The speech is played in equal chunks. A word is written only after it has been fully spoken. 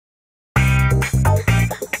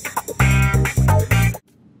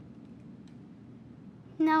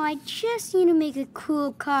Now I just need to make a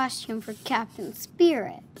cool costume for Captain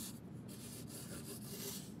Spirit.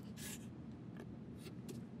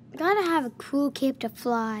 Gotta have a cool cape to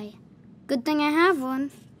fly. Good thing I have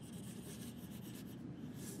one.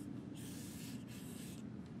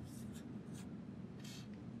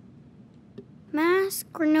 Mask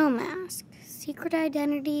or no mask? Secret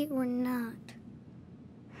identity or not?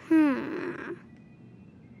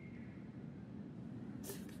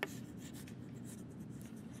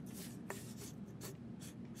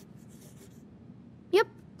 Yep,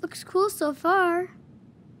 looks cool so far.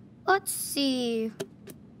 Let's see.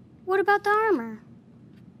 What about the armor?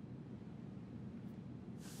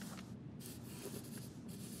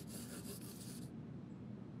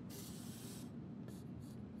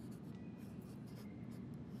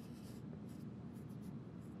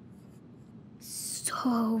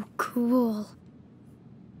 So cool.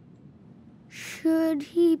 Should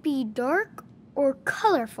he be dark or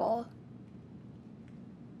colorful?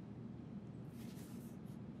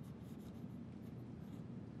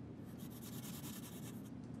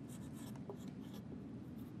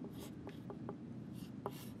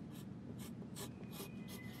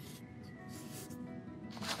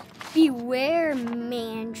 Beware,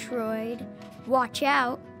 Mantroid. Watch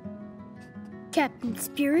out. Captain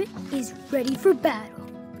Spirit is ready for battle.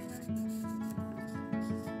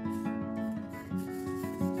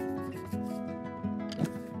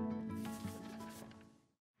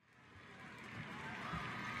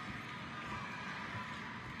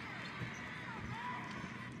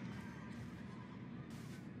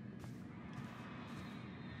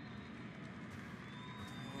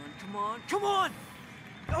 Come on, come on!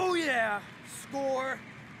 Oh yeah! Score!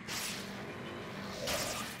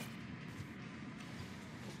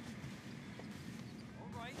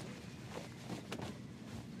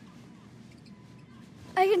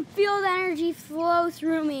 I can feel the energy flow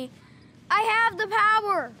through me. I have the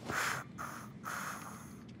power.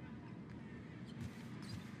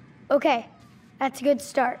 Okay, that's a good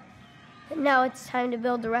start. But now it's time to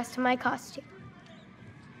build the rest of my costume.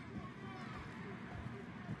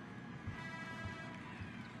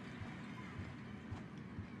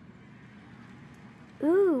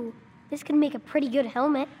 Ooh, this could make a pretty good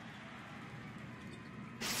helmet.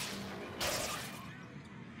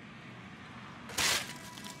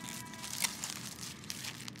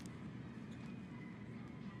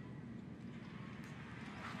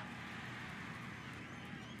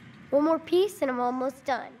 One more piece and I'm almost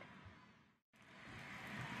done.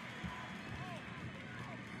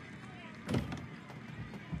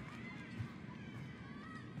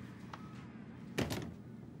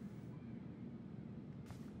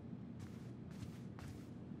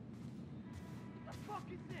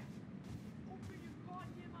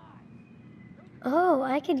 Oh,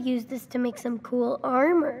 I could use this to make some cool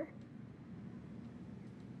armor.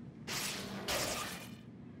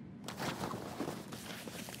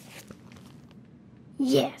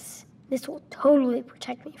 Yes, this will totally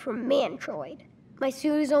protect me from Mantroid. My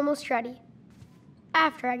suit is almost ready.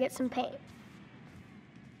 After I get some paint.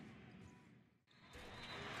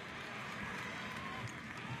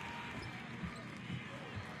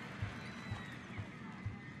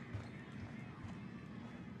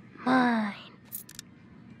 Mine.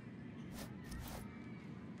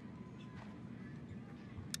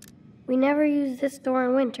 We never use this door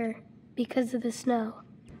in winter because of the snow.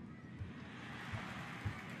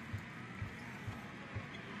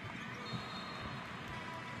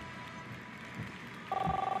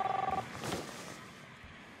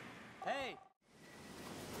 Hey!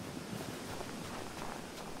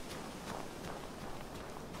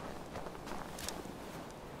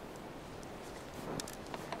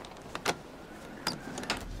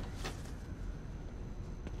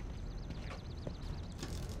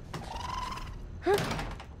 Huh?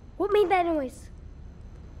 What made that noise?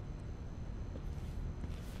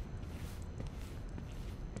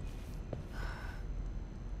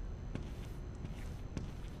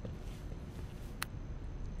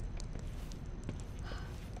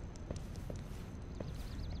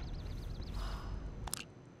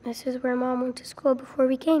 This is where Mom went to school before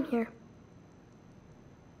we came here.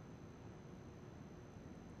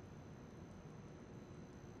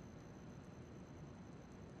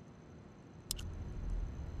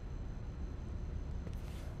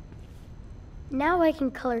 Now I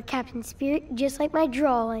can color Captain Spirit just like my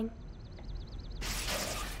drawing.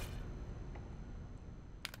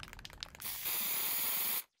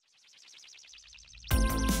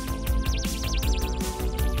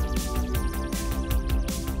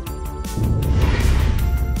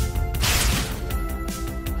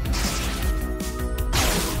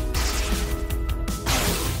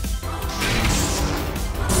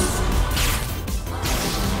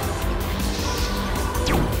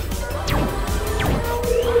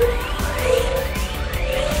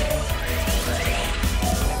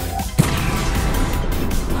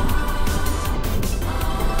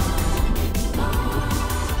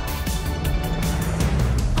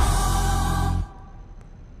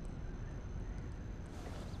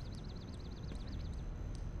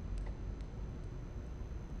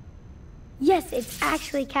 Yes, it's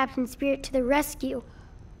actually Captain Spirit to the rescue.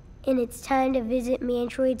 And it's time to visit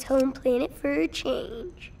Mantroid's home planet for a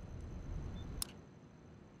change.